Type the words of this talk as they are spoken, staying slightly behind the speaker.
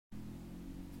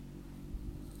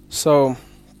So,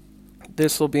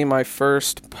 this will be my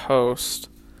first post,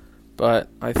 but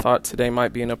I thought today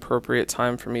might be an appropriate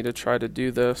time for me to try to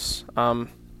do this.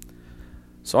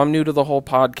 So I'm new to the whole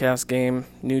podcast game,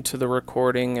 new to the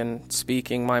recording and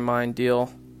speaking my mind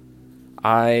deal.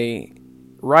 I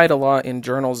write a lot in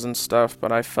journals and stuff,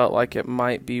 but I felt like it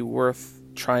might be worth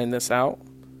trying this out.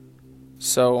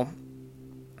 So,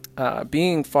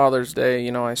 being Father's Day,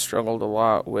 I struggled a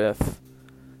lot with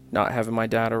not having my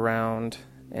dad around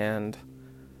and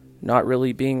not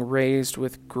really being raised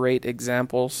with great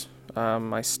examples.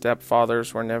 My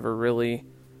stepfathers were never really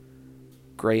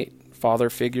great father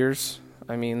figures.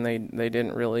 I mean, they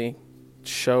didn't really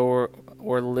show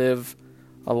or live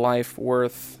a life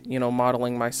worth,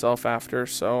 modeling myself after.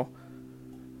 So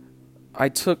I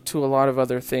took to a lot of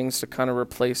other things to kind of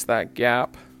replace that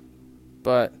gap.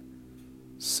 But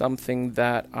something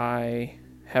that I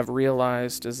have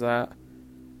realized is that,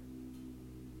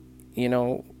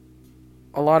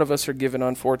 a lot of us are given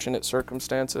unfortunate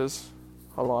circumstances.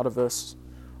 A lot of us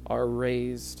are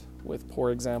raised with poor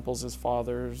examples as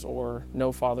fathers or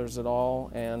no fathers at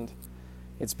all, and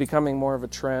it's becoming more of a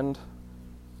trend.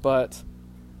 But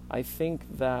I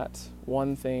think that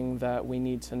one thing that we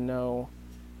need to know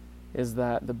is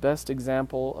that the best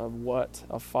example of what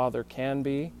a father can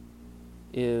be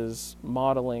is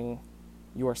modeling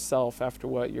yourself after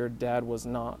what your dad was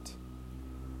not.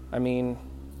 I mean,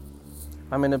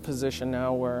 I'm in a position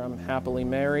now where I'm happily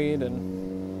married,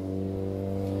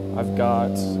 and I've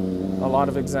got a lot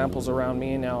of examples around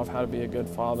me now of how to be a good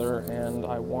father, and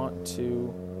I want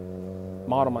to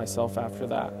model myself after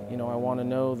that. I want to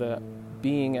know that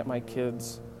being at my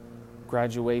kids'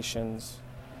 graduations,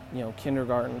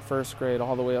 kindergarten, first grade,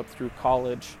 all the way up through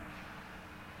college,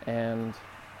 and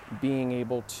being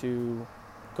able to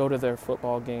go to their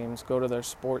football games, go to their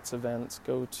sports events,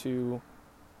 go to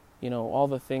all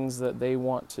the things that they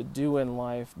want to do in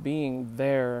life, being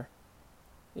there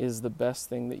is the best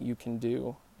thing that you can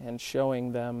do, and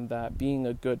showing them that being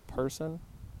a good person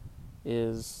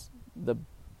is the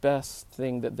best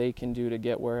thing that they can do to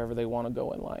get wherever they want to go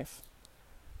in life.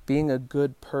 Being a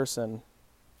good person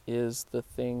is the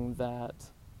thing that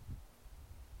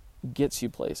gets you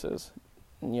places.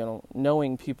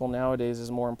 Knowing people nowadays is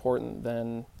more important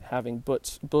than having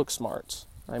book smarts.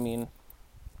 I mean,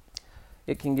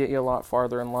 it can get you a lot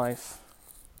farther in life,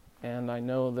 and I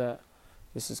know that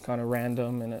this is kind of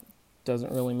random and it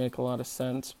doesn't really make a lot of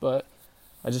sense, but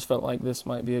I just felt like this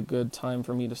might be a good time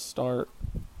for me to start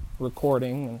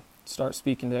recording and start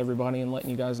speaking to everybody and letting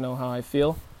you guys know how I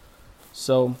feel.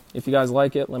 So if you guys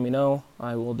like it, let me know.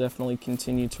 I will definitely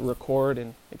continue to record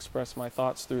and express my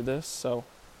thoughts through this. So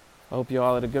I hope you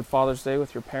all had a good Father's Day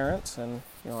with your parents, and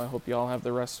I hope you all have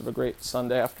the rest of a great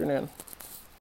Sunday afternoon.